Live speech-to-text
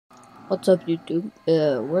What's up, YouTube?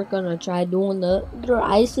 We're gonna try doing the Der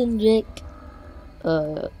Eisenchac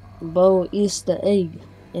bow Easter egg,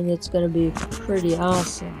 and it's gonna be pretty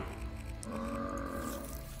awesome.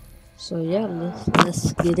 So yeah,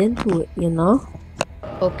 let's get into it, you know.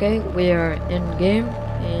 Okay, we are in game,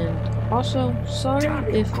 and also sorry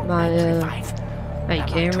if my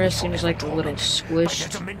camera seems like a little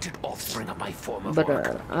squished, but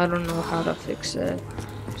I don't know how to fix that.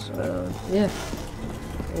 So yeah.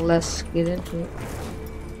 Let's get into it.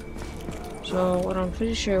 So what I'm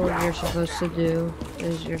pretty sure what you're supposed to do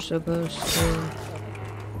is you're supposed to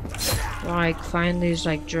like find these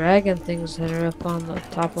like dragon things that are up on the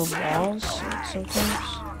top of walls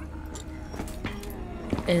sometimes,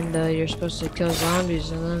 and you're supposed to kill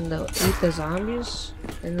zombies, and then they'll eat the zombies,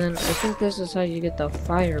 and then I think this is how you get the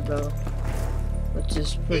fire bow, which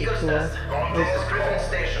is pretty cool. I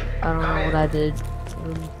don't know what I did.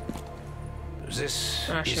 This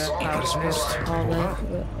Not is sure how I was supposed to call that,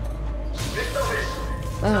 but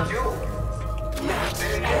I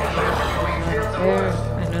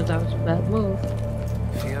know that was a bad move.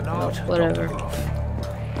 Fear not, Whatever.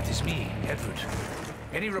 It is me, Edward.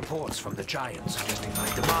 Any reports from the giant suggesting my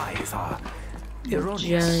demise are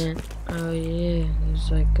erroneous. Giant. Oh yeah,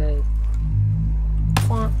 there's like a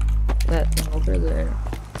that thing over there.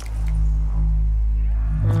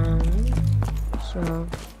 So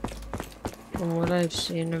from what I've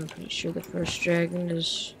seen, I'm pretty sure the first dragon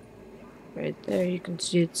is right there. You can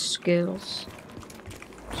see its scales,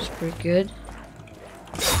 which is pretty good.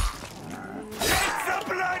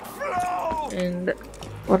 And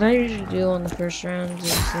what I usually do on the first round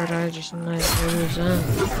is that I just knife zone,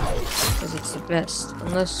 because it's the best.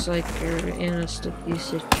 Unless like you're in a sticky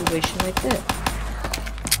situation like that.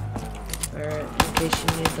 Or in case you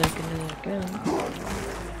need like another gun.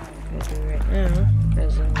 I do right now,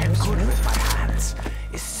 as in I'm this good one. with my hands,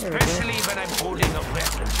 especially when I'm holding a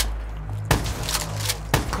weapon.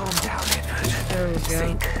 Calm down, Edward. There we go.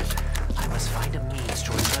 Think. I must find a means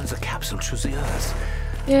to return the capsule to the Earth.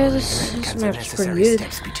 Yeah, this map's pretty good.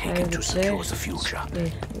 Steps be I taken to would say. secure the future. Yeah,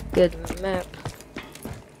 good map.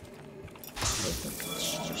 I think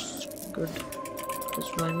it's just good. Because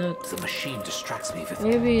why not? The machine distracts me with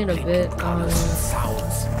Maybe in a bit I'll colors and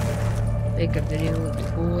sounds. make a video with the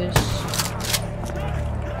boys.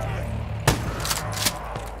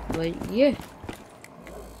 But yeah.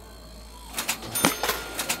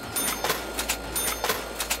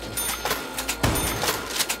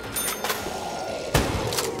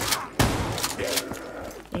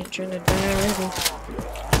 Ain't trying to die already.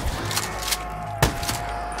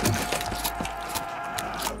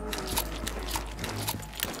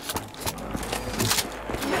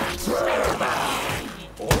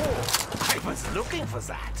 I was looking for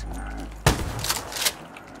that.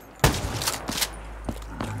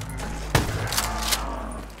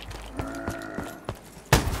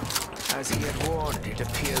 As he had warned, it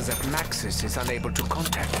appears that Maxis is unable to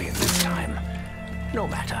contact me at this time. No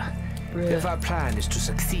matter. If our plan is to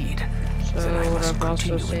succeed, So then I what must I've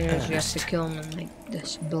also continue seen in is you have to earnest. kill him in like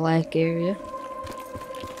this black area.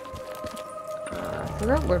 I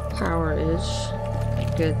forgot where power is. I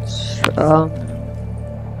think it's I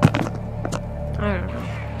don't know.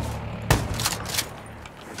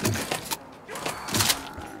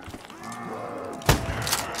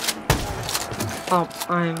 Oh,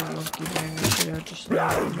 I'm monkey bearing the shit out just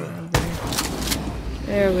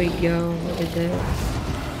there we go. Look at that.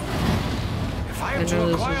 If I I am to know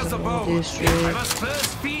this acquire is the an bow, old I history. must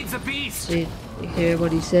first feed the beast. See, you hear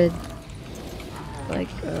what he said? Like,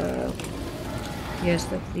 he has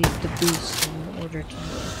to feed the beast in order to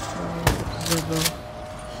the bow.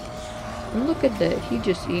 And look at that, he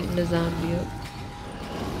just eating the zombie up.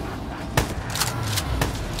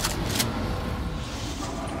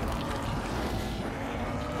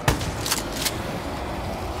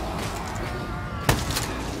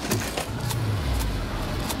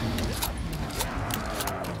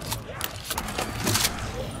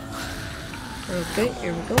 Okay,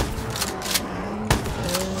 here we go.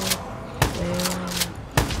 And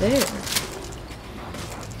there.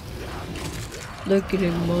 Look at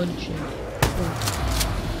him munching.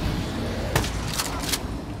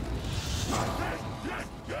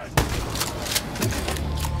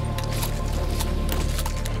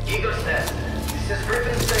 Eagle's Nest, this is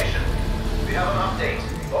Griffin Station. We have an update.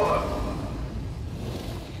 Over.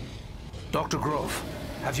 Dr. Grove,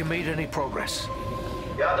 have you made any progress?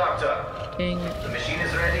 Yeah, Doctor. Dang it. The machine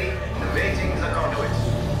is ready. The waiting is a conduit.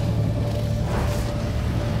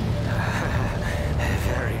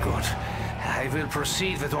 Very good. I will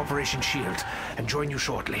proceed with Operation Shield and join you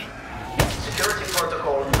shortly. Security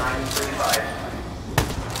Protocol 935.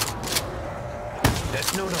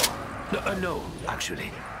 No,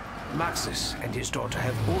 actually. Maxis and his daughter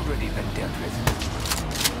have already been dealt with.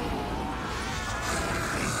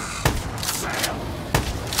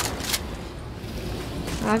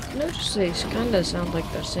 I've noticed these kinda sound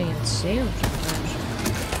like they're saying Sam sometimes.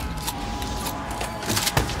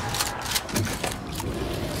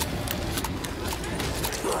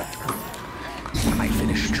 I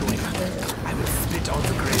finish chewing. I will split all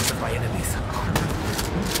the graves of my enemies.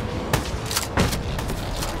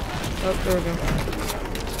 Oh, there we go.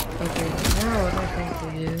 Okay, now what I think we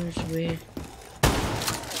do is we...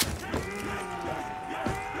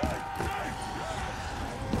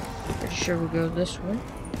 Pretty sure we go this way. And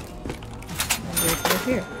go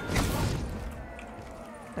through here.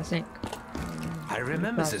 I think. I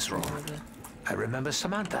remember this room. I remember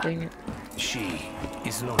Samantha. Dang it. She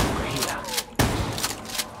is no longer here.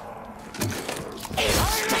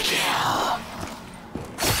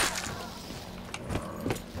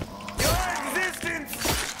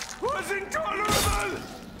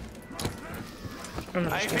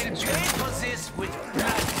 I've been paid for this with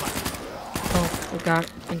blood. Oh, we got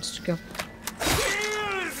it. Insta go.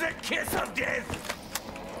 Feel the kiss of death.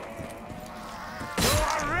 You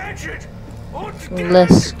are wretched.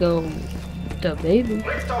 Let's go. The baby.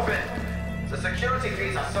 Lift off it. The security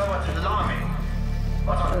feeds are somewhat alarming.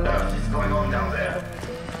 What on earth is going on down there?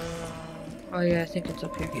 Oh yeah, I think it's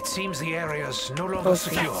up here. It seems the area's no longer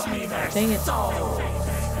secure. Dang it. The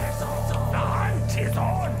hunt is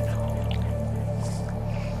on.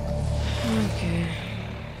 Okay.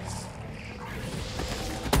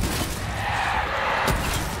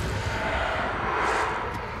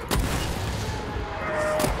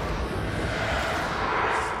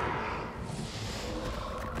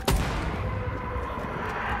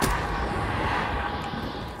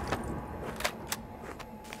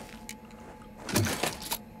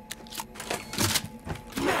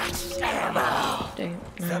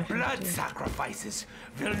 The blood sacrifices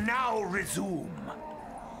will now resume.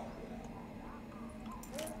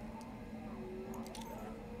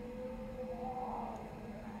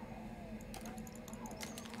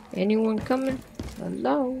 Anyone coming?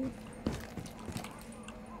 Hello?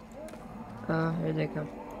 Here they come.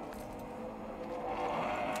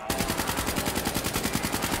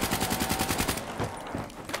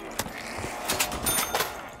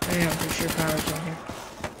 Yeah, I'm pretty sure power's in here.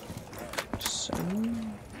 So...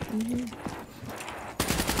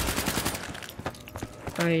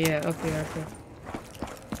 Oh yeah, up here, up here.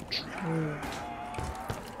 True.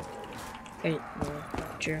 Hey, no,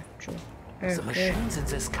 true. Okay. The machines in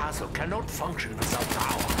this castle cannot function without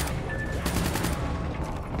power.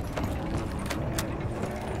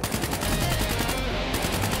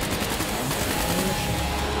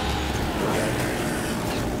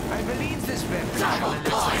 I believe this weapon shall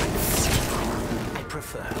elicit. I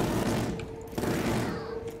prefer.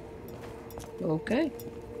 Okay.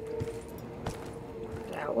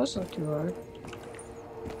 That wasn't too hard.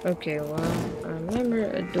 Okay, well, I remember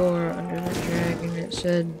a door under the dragon that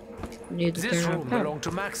said need to This turn room on power. belonged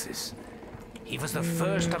to Maxis. He was the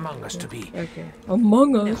first among us to be. Okay.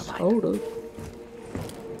 Among Us? Hold up.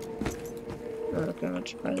 Okay,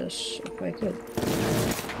 let's try this if I could.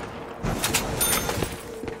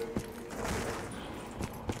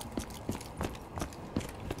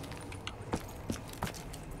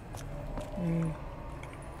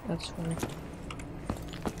 That's funny.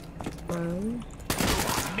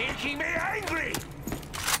 Making me angry!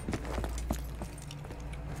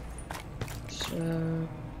 So...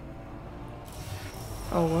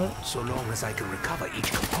 Oh, what? So long as I can recover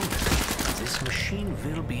each component, this machine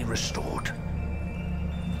will be restored.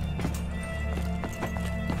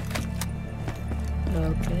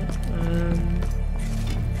 Okay,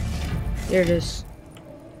 there it is.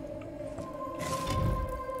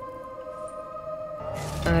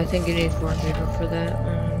 I think you need 4 people for that.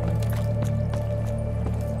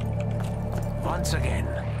 Once again,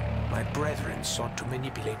 my brethren sought to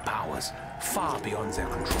manipulate powers far beyond their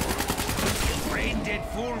control. The brain-dead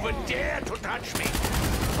fool would dare to touch me!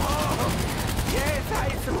 Oh, yes, I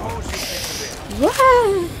suppose you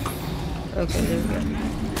What? Okay, there we go.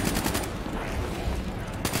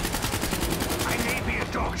 I may be a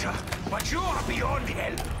doctor, but you are beyond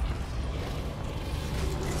help.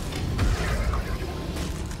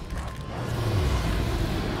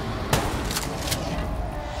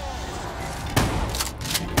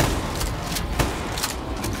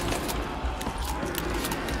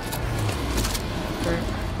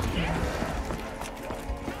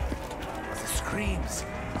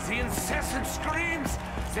 The incessant screams,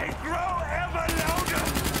 they grow ever louder.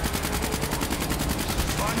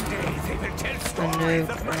 One day they will tell stories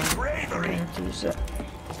of my bravery. have to use that.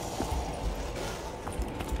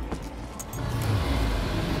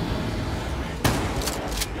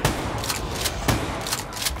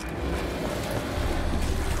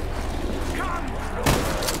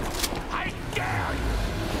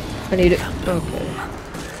 I need it. Okay.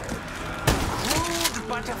 Rude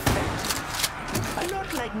but effective. A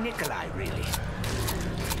lot like Nikolai, really.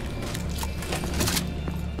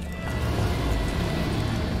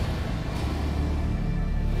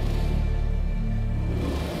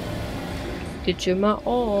 Get you my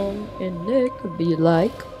arm, and Nick could be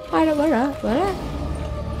like, what?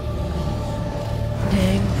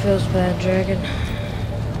 Dang, feels bad, dragon.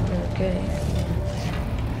 Okay.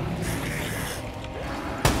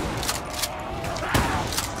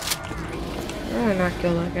 Why not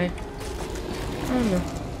kill that guy? I don't know.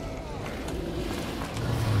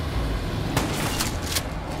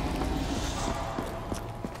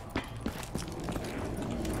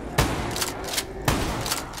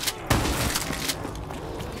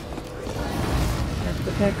 That's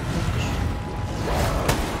the pack punch.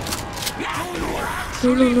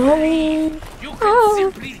 No.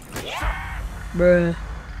 Oh. Bruh.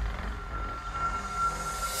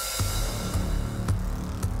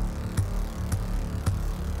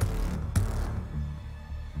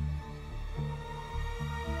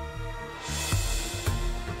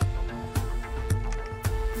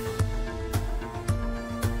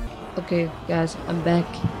 Okay, guys, I'm back,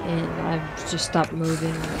 and I've just stopped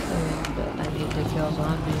moving, and I need to kill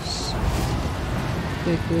zombies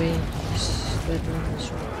quickly. Speedrun this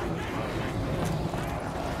one.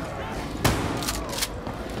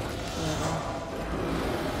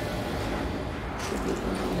 Should be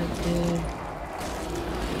like that.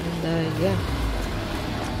 And yeah.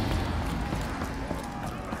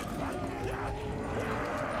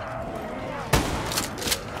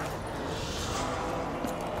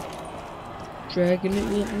 Dragging it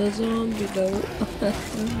with the zombie though. What's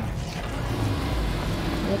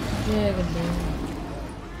the dragon doing?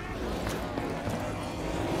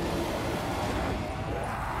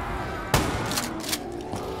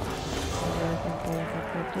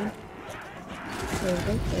 There we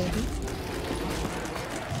go, there we go.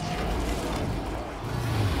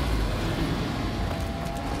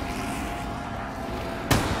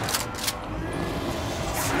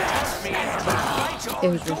 It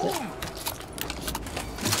was worth it.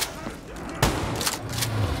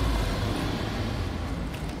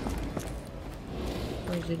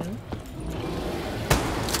 Where's it now?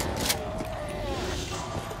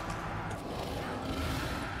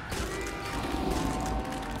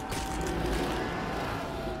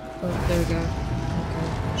 Oh, there we go.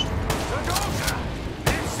 Okay. The daughter!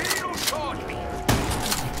 It's you shortly!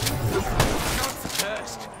 Not the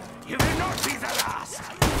first. You will not be the last!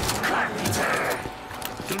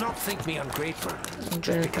 Do not think me ungrateful,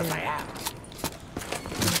 just because I am. I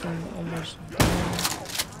think I'm almost done.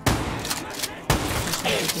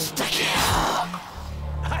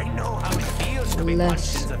 I know how it feels to be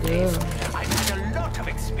punched in the face. I've had a lot of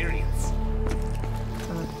experience.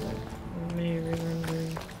 Let me remember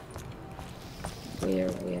where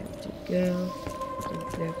we have to go. I think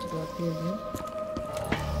we have to go up here again.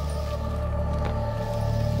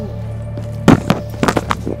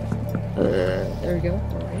 There we go.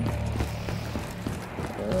 Alright.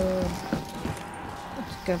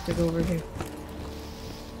 I have to go over here.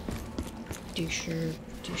 T-shirt.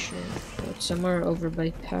 It's somewhere over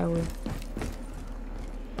by power.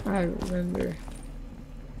 I remember.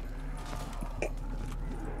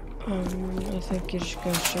 I think you just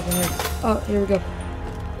go straight ahead. Oh, here we go.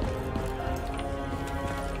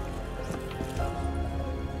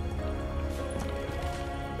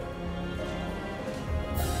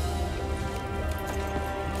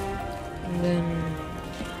 And then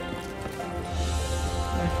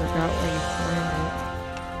I forgot where you find it.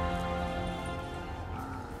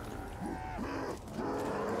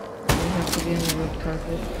 You have to be on the red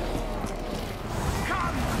carpet.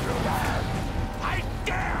 Come, Ruda! I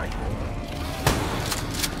dare you!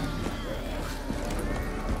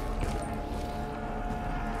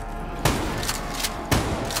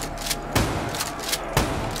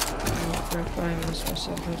 I missed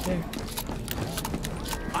myself right there.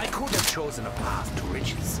 I could have chosen a path to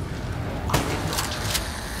riches. I did not.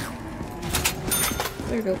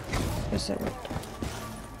 There we go. Guess that worked.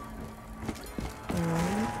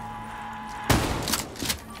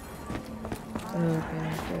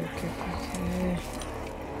 Okay.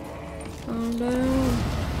 Calm down.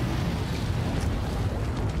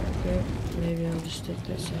 Okay, maybe I'll just take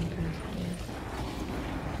that same path again.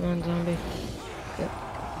 Come on, zombie. Yep.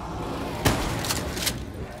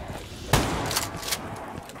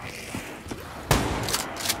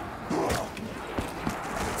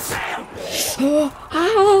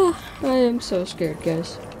 I am so scared,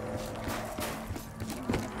 guys.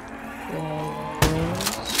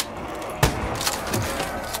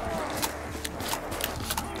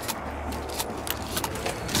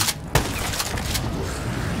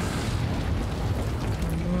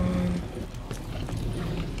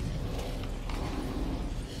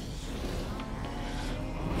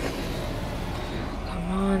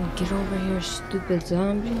 Get over here, stupid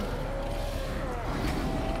zombie.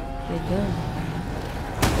 Get done.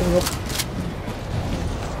 Oh.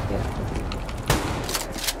 Yeah.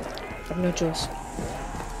 I have no choice.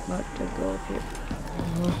 Not to go up here.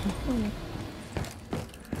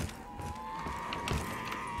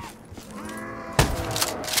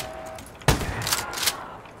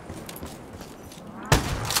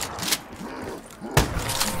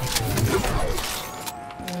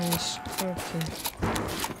 Nice. Okay.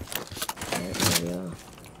 There we go.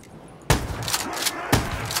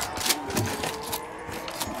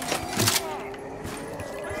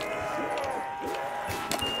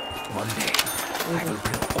 One day, I will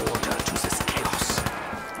bring order to this chaos.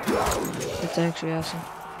 That's actually awesome.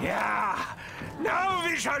 Yeah, now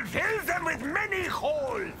we shall fill them with many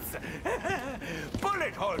holes.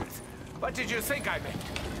 Bullet holes. What did you think I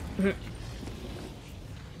meant?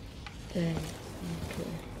 Dang.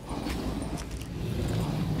 Okay.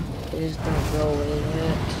 Please don't go away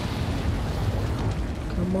yet.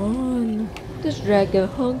 Come on. This dragon,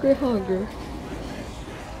 hunger.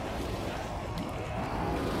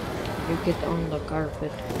 You get on the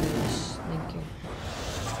carpet, please. Thank you.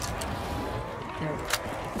 There.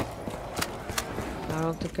 I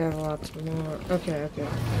don't think I have lots more. Okay. I can do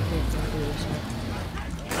this now.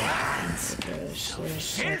 There's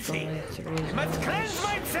like only 3 I must cleanse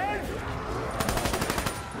myself.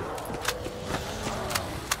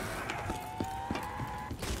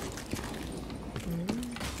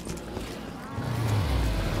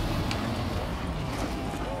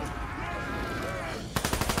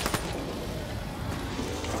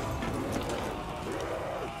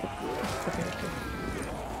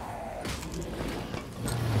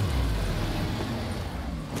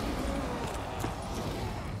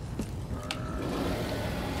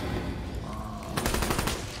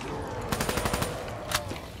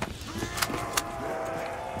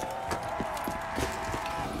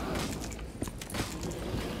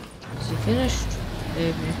 Finished?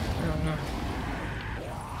 Maybe. I don't know.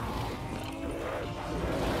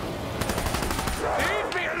 Leave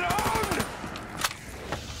me alone!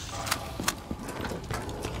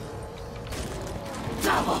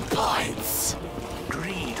 Double points!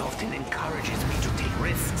 Greed often encourages me to take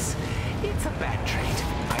risks. It's a bad trait,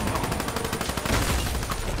 I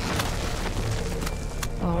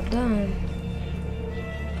know. All done.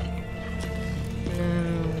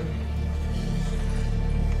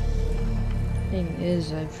 Thing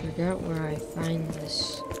is, I forgot where I find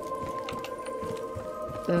this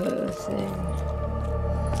thing.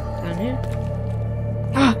 Down here?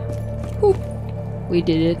 Ah! Whoop. We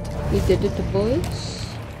did it. We did it, boys.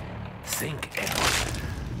 Think, Edward.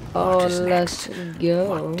 Oh, What is let's next? go.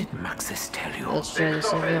 What did Maxis tell you? Let's try this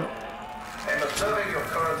thing out. In observing your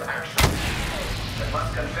current actions, I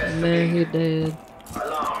must confess to Man, he being did.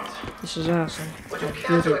 alarmed. This is awesome. Would you I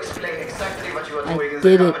care did to it. explain exactly what you are I doing in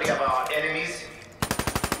did the it. company of our enemies?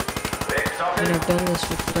 And I've done this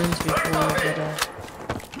with friends before, but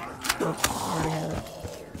oh, I already have it.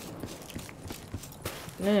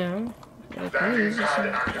 Now, I can use this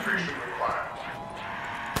one.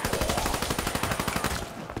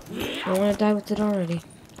 I want to die with it already.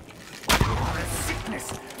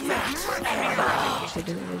 Actually,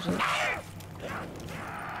 didn't use it.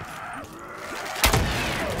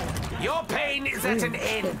 Your pain is at an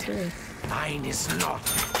end. Shit, Mine is not.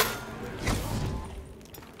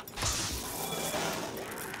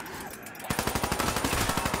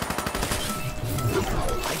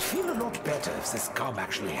 I feel a lot better if this gum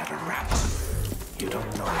actually had a wrap. You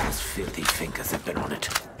don't know whose filthy fingers have been on it.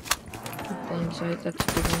 Insight, that's a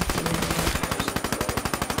good one for me.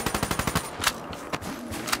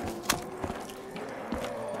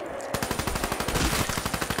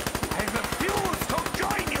 I refuse to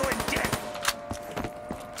join you in death!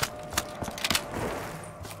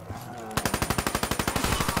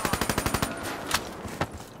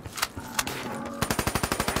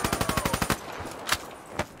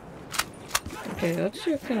 Okay, let's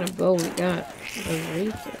see what kind of bow we got. The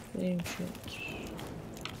Wraith of the Ancient.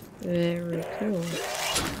 Very cool.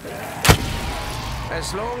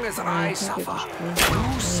 As long as I suffer,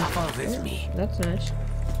 you suffer with me. That's nice.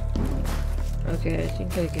 Okay, I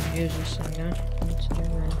think I can use this thing now. Let's do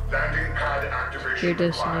that. Landing pad activation Your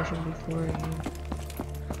destination before you.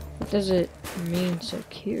 does it mean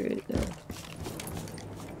security though?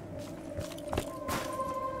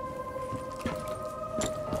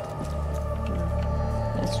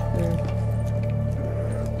 That's weird.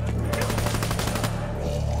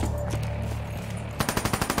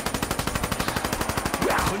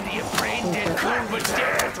 Only a brain-dead fool would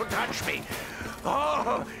dare to touch me.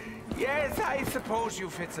 Oh, yes, I suppose you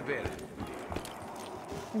fit the bill.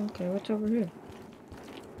 Okay, what's over here?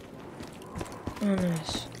 Oh,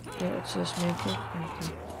 nice. Yeah, it's this maker.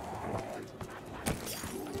 Okay.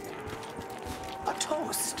 A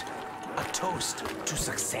toast. A toast to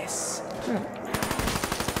success. Sure.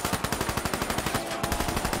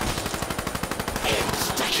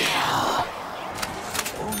 Insta-kill.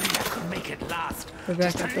 Only I could make it last. We're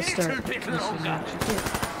back just at the a start. little bit This is longer. actually good.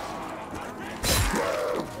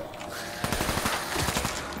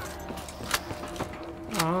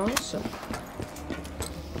 Awesome.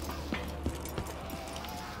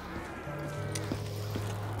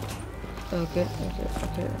 Okay.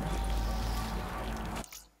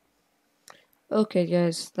 Okay,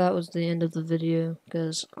 guys, that was the end of the video,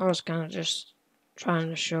 because I was kind of just trying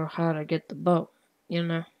to show how to get the boat, you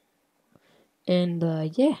know? And,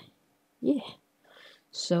 yeah.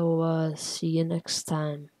 So, see you next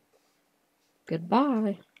time.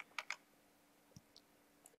 Goodbye.